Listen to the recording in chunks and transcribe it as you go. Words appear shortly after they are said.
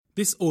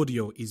This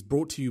audio is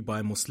brought to you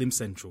by Muslim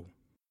Central.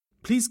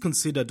 Please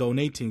consider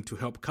donating to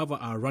help cover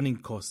our running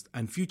costs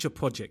and future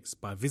projects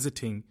by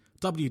visiting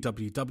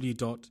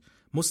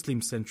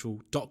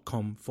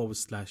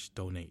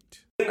www.muslimcentral.com/donate.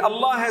 When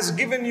Allah has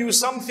given you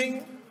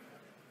something,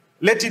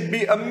 let it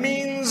be a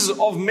means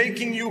of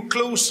making you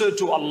closer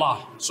to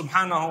Allah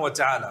subhanahu wa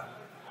ta'ala.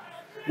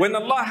 When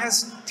Allah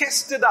has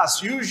tested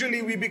us,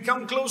 usually we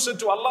become closer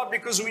to Allah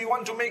because we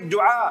want to make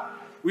dua,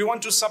 we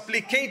want to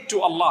supplicate to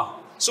Allah.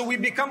 So we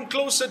become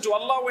closer to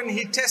Allah when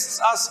He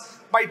tests us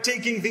by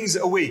taking things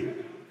away.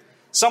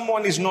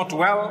 Someone is not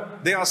well,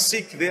 they are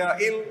sick, they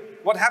are ill.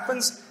 What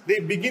happens? They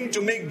begin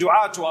to make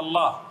dua to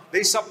Allah.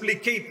 They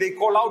supplicate, they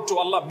call out to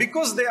Allah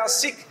because they are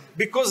sick,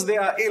 because they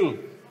are ill.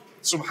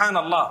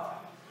 Subhanallah.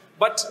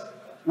 But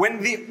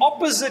when the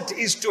opposite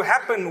is to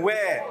happen,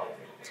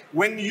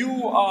 when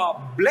you are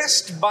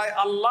blessed by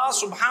Allah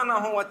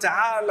subhanahu wa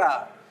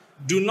ta'ala,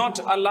 do not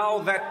allow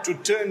that to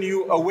turn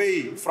you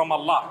away from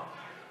Allah.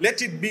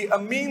 Let it be a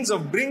means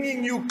of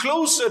bringing you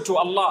closer to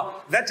Allah.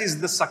 That is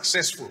the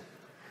successful.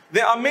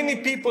 There are many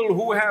people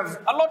who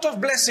have a lot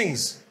of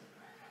blessings,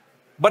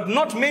 but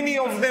not many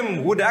of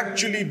them would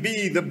actually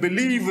be the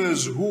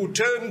believers who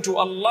turn to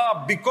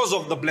Allah because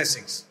of the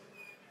blessings.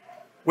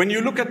 When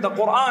you look at the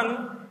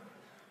Quran,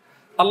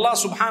 Allah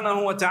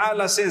subhanahu wa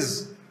ta'ala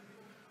says,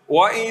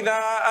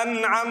 وَإِذَا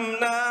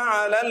أَنْعَمْنَا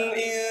عَلَى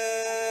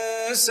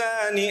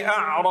الْإِنسَانِ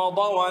أَعْرَضَ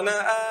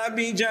وَنَأَى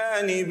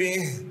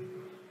بِجَانِبِهِ.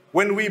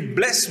 When we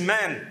bless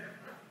man,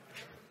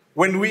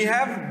 when we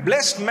have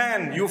blessed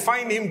man, you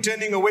find him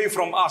turning away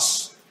from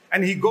us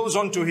and he goes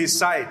on to his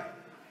side.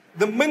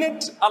 The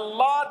minute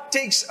Allah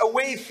takes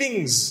away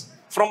things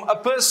from a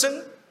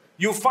person,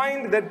 you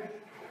find that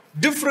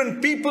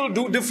different people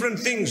do different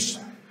things.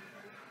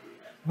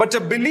 But a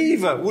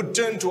believer would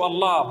turn to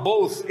Allah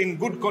both in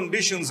good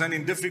conditions and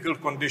in difficult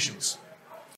conditions.